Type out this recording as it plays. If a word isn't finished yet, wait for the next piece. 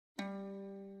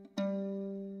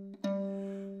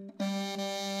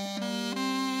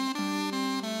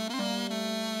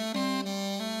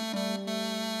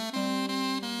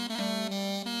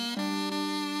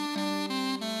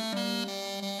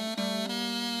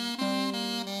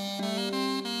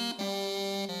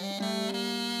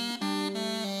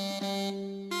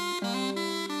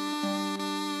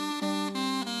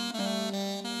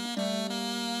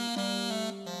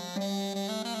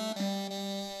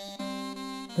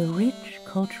The rich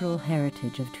cultural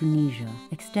heritage of Tunisia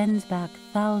extends back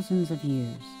thousands of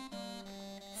years.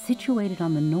 Situated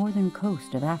on the northern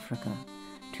coast of Africa,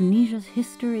 Tunisia's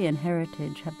history and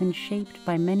heritage have been shaped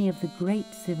by many of the great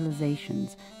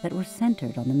civilizations that were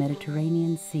centered on the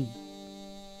Mediterranean Sea.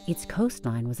 Its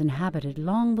coastline was inhabited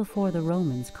long before the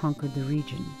Romans conquered the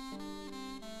region.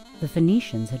 The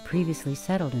Phoenicians had previously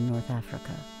settled in North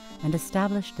Africa and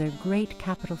established their great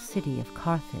capital city of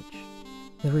Carthage.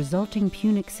 The resulting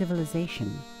Punic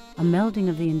civilization, a melding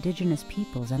of the indigenous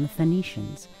peoples and the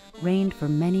Phoenicians, reigned for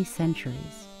many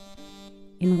centuries.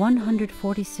 In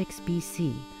 146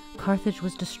 BC, Carthage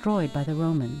was destroyed by the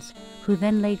Romans, who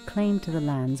then laid claim to the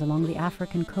lands along the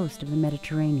African coast of the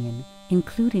Mediterranean,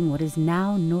 including what is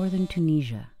now northern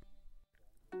Tunisia.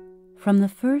 From the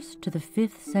 1st to the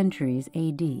 5th centuries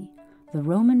AD, the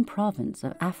Roman province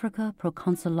of Africa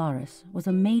Proconsularis was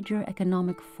a major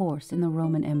economic force in the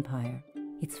Roman Empire.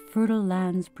 Its fertile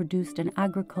lands produced an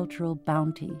agricultural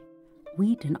bounty.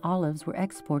 Wheat and olives were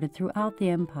exported throughout the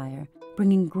empire,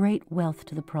 bringing great wealth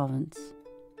to the province.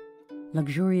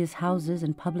 Luxurious houses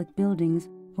and public buildings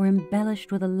were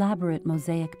embellished with elaborate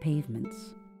mosaic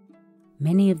pavements.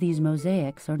 Many of these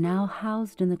mosaics are now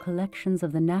housed in the collections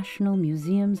of the National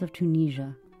Museums of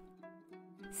Tunisia.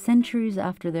 Centuries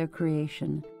after their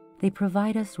creation, they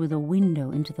provide us with a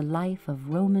window into the life of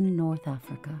Roman North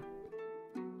Africa.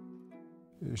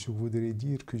 Je voudrais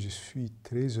dire que je suis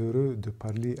très heureux de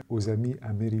parler aux amis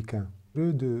américains,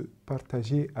 heureux de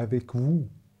partager avec vous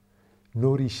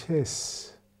nos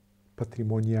richesses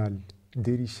patrimoniales,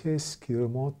 des richesses qui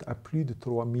remontent à plus de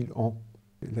 3000 ans.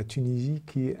 La Tunisie,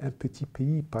 qui est un petit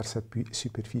pays par sa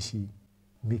superficie,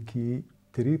 mais qui est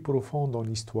très profond dans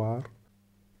l'histoire,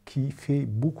 qui fait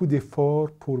beaucoup d'efforts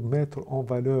pour mettre en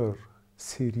valeur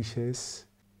ses richesses.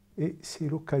 Et c'est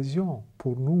l'occasion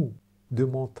pour nous de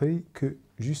montrer que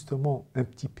justement un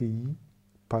petit pays,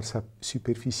 par sa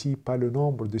superficie, par le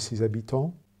nombre de ses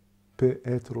habitants, peut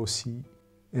être aussi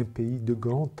un pays de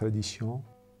grande tradition,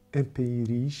 un pays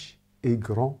riche et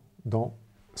grand dans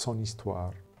son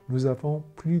histoire. Nous avons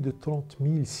plus de 30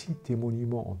 000 sites et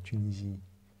monuments en Tunisie.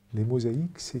 Les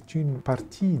mosaïques, c'est une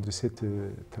partie de cette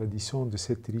tradition, de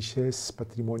cette richesse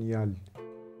patrimoniale.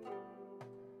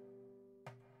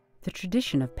 The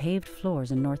tradition of paved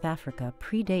floors in North Africa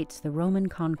predates the Roman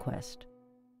conquest.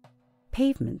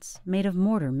 Pavements, made of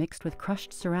mortar mixed with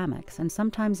crushed ceramics and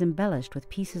sometimes embellished with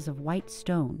pieces of white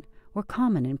stone, were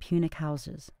common in Punic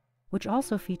houses, which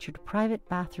also featured private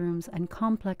bathrooms and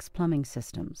complex plumbing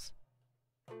systems.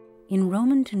 In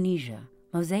Roman Tunisia,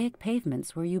 mosaic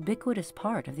pavements were a ubiquitous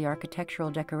part of the architectural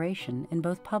decoration in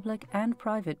both public and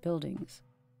private buildings.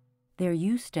 Their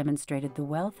use demonstrated the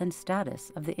wealth and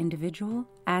status of the individual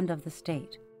and of the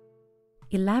state.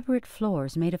 Elaborate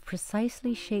floors made of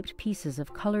precisely shaped pieces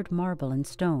of colored marble and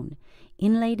stone,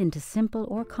 inlaid into simple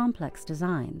or complex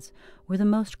designs, were the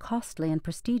most costly and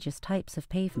prestigious types of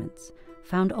pavements,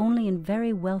 found only in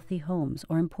very wealthy homes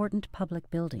or important public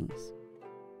buildings.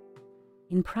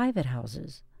 In private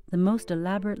houses, the most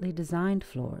elaborately designed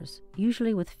floors,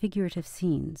 usually with figurative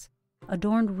scenes,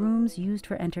 adorned rooms used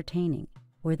for entertaining,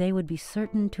 where they would be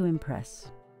certain to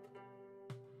impress.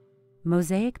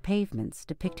 Mosaic pavements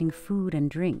depicting food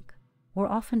and drink were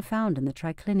often found in the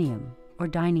triclinium, or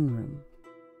dining room,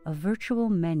 a virtual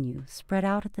menu spread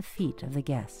out at the feet of the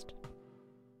guest.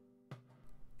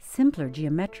 Simpler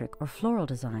geometric or floral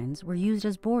designs were used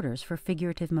as borders for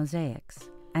figurative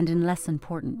mosaics, and in less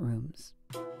important rooms.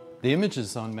 The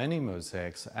images on many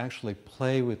mosaics actually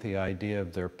play with the idea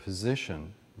of their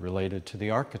position related to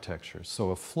the architecture. So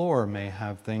a floor may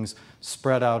have things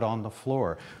spread out on the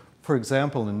floor. For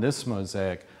example, in this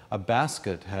mosaic, a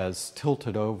basket has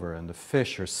tilted over and the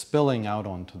fish are spilling out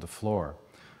onto the floor.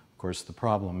 Of course, the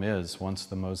problem is, once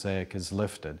the mosaic is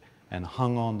lifted and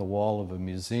hung on the wall of a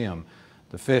museum,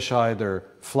 the fish either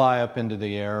fly up into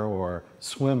the air or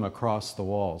swim across the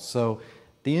wall. So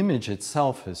the image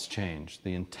itself has changed.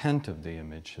 The intent of the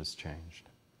image has changed.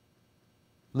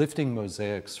 Lifting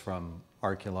mosaics from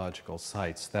archaeological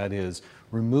sites, that is,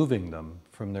 removing them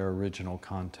from their original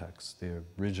context, the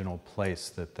original place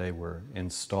that they were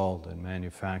installed and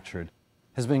manufactured,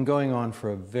 has been going on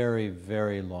for a very,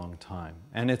 very long time.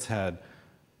 And it's had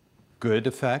good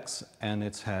effects and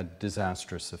it's had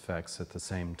disastrous effects at the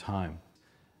same time.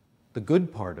 The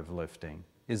good part of lifting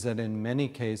is that in many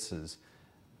cases,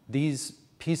 these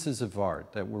pieces of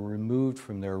art that were removed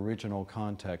from their original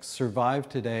context survive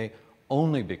today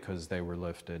only because they were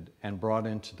lifted and brought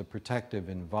into the protective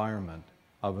environment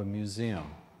of a museum.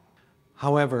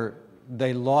 However,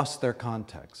 they lost their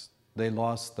context. They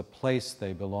lost the place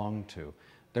they belonged to.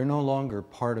 They're no longer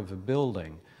part of a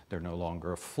building. They're no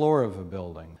longer a floor of a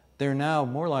building. They're now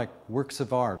more like works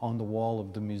of art on the wall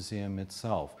of the museum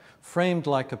itself, framed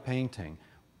like a painting,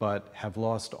 but have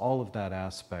lost all of that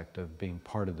aspect of being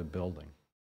part of the building.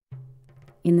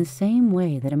 In the same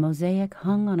way that a mosaic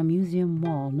hung on a museum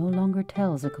wall no longer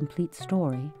tells a complete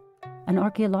story, an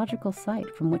archaeological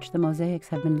site from which the mosaics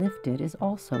have been lifted is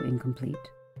also incomplete.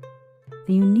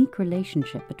 The unique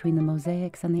relationship between the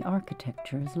mosaics and the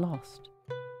architecture is lost.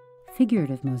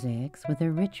 Figurative mosaics, with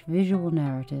their rich visual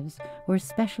narratives, were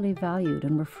especially valued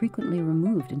and were frequently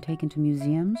removed and taken to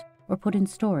museums or put in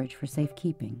storage for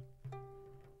safekeeping.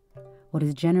 What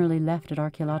is generally left at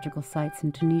archaeological sites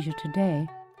in Tunisia today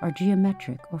are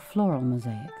geometric or floral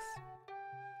mosaics.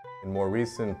 In more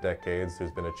recent decades,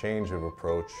 there's been a change of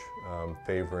approach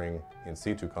favoring in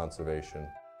situ conservation,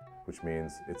 which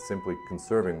means it's simply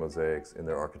conserving mosaics in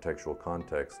their architectural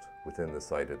context within the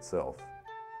site itself.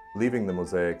 Leaving the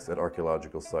mosaics at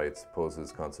archaeological sites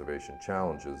poses conservation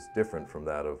challenges different from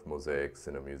that of mosaics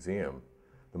in a museum.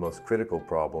 The most critical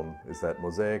problem is that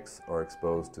mosaics are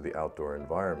exposed to the outdoor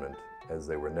environment as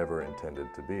they were never intended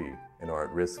to be and are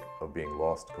at risk of being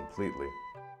lost completely.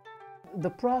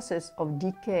 The process of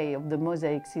decay of the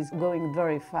mosaics is going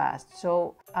very fast,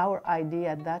 so our idea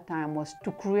at that time was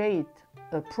to create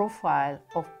a profile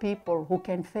of people who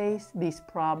can face this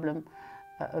problem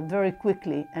very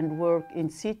quickly and work in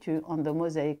situ on the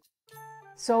mosaic.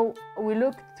 So we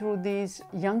looked through these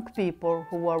young people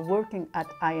who are working at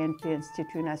INP,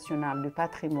 Institut National du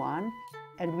Patrimoine,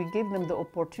 and we give them the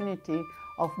opportunity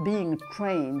of being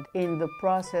trained in the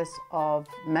process of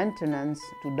maintenance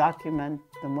to document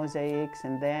the mosaics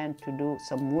and then to do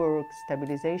some work,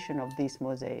 stabilization of these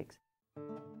mosaics.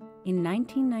 In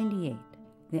 1998,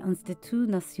 the Institut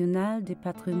National du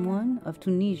Patrimoine of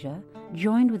Tunisia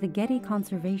joined with the Getty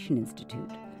Conservation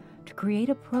Institute to create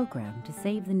a program to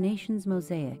save the nation's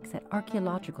mosaics at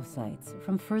archaeological sites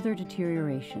from further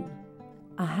deterioration.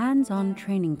 A hands-on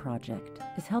training project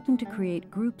is helping to create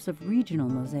groups of regional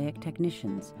mosaic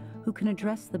technicians who can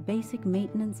address the basic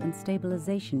maintenance and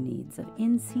stabilization needs of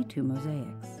in-situ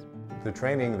mosaics. The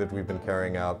training that we've been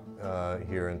carrying out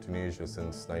here in Tunisia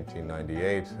since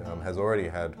 1998 has already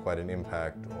had quite an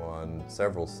impact on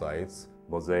several sites.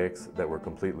 Mosaics that were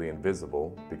completely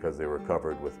invisible because they were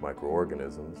covered with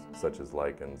microorganisms, such as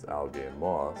lichens, algae, and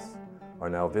moss, are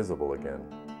now visible again.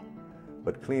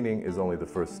 But cleaning is only the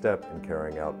first step in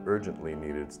carrying out urgently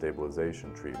needed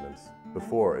stabilization treatments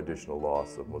before additional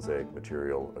loss of mosaic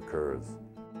material occurs.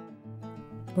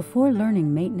 Before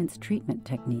learning maintenance treatment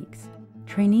techniques,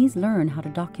 trainees learn how to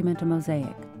document a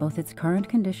mosaic, both its current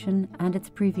condition and its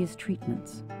previous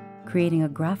treatments, creating a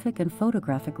graphic and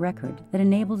photographic record that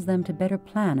enables them to better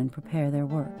plan and prepare their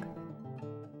work.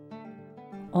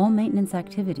 All maintenance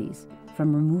activities,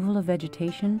 from removal of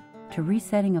vegetation to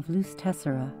resetting of loose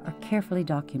tessera, are carefully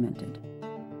documented.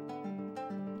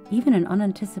 Even an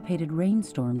unanticipated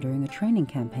rainstorm during a training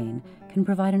campaign can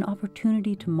provide an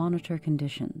opportunity to monitor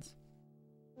conditions.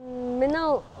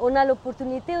 Maintenant, on a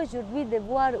l'opportunité aujourd'hui de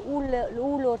voir où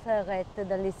l'eau s'arrête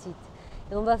dans les sites.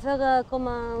 Et on va faire comme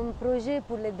un projet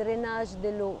pour le drainage de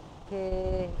l'eau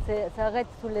qui s'arrête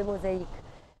sur les mosaïques.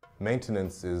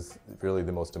 Maintenance is really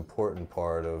the most important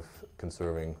part of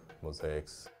conserving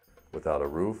mosaics. Without a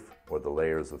roof or the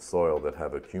layers of soil that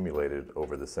have accumulated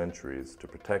over the centuries to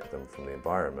protect them from the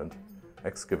environment,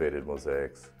 excavated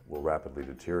mosaics will rapidly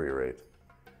deteriorate.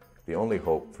 The only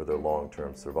hope for their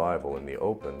long-term survival in the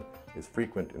open is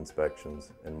frequent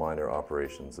inspections and minor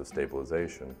operations of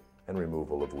stabilization and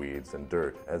removal of weeds and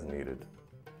dirt as needed.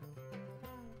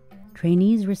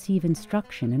 Trainees receive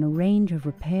instruction in a range of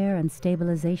repair and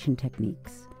stabilization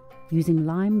techniques, using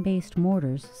lime-based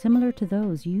mortars similar to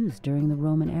those used during the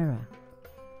Roman era.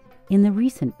 In the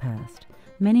recent past,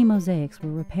 many mosaics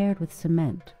were repaired with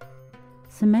cement.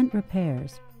 Cement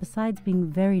repairs, besides being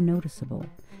very noticeable,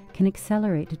 can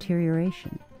accelerate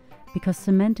deterioration because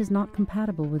cement is not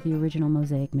compatible with the original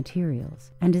mosaic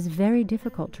materials and is very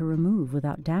difficult to remove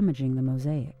without damaging the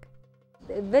mosaic.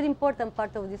 A very important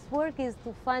part of this work is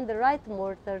to find the right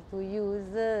mortar to use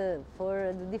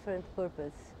for the different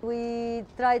purpose. We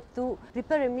try to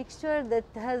prepare a mixture that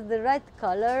has the right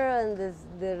color and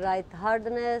the right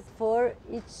hardness for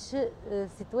each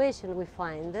situation we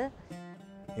find.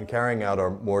 In carrying out our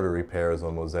mortar repairs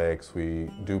on mosaics, we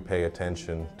do pay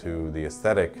attention to the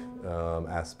aesthetic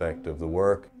aspect of the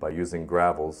work. By using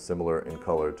gravels similar in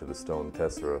color to the stone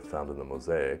tessera found in the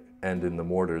mosaic, and in the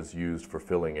mortars used for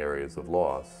filling areas of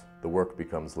loss, the work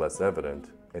becomes less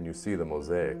evident and you see the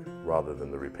mosaic rather than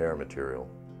the repair material.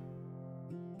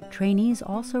 Trainees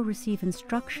also receive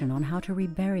instruction on how to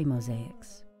rebury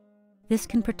mosaics. This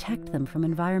can protect them from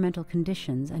environmental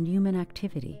conditions and human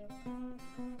activity.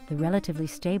 The relatively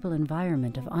stable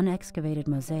environment of unexcavated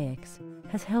mosaics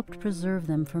has helped preserve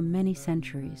them for many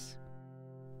centuries.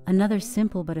 Another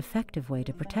simple but effective way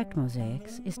to protect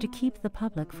mosaics is to keep the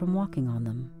public from walking on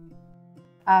them.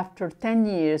 After 10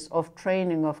 years of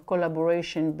training of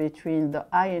collaboration between the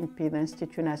INP, the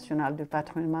Institut National du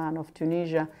Patrimoine of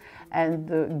Tunisia, and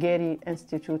the Getty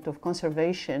Institute of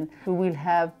Conservation, we will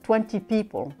have 20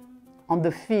 people on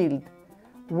the field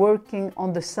working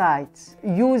on the sites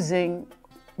using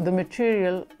the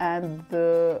material and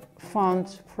the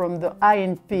funds from the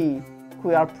INP.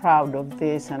 We are proud of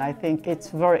this, and I think it's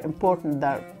very important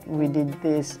that we did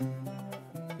this.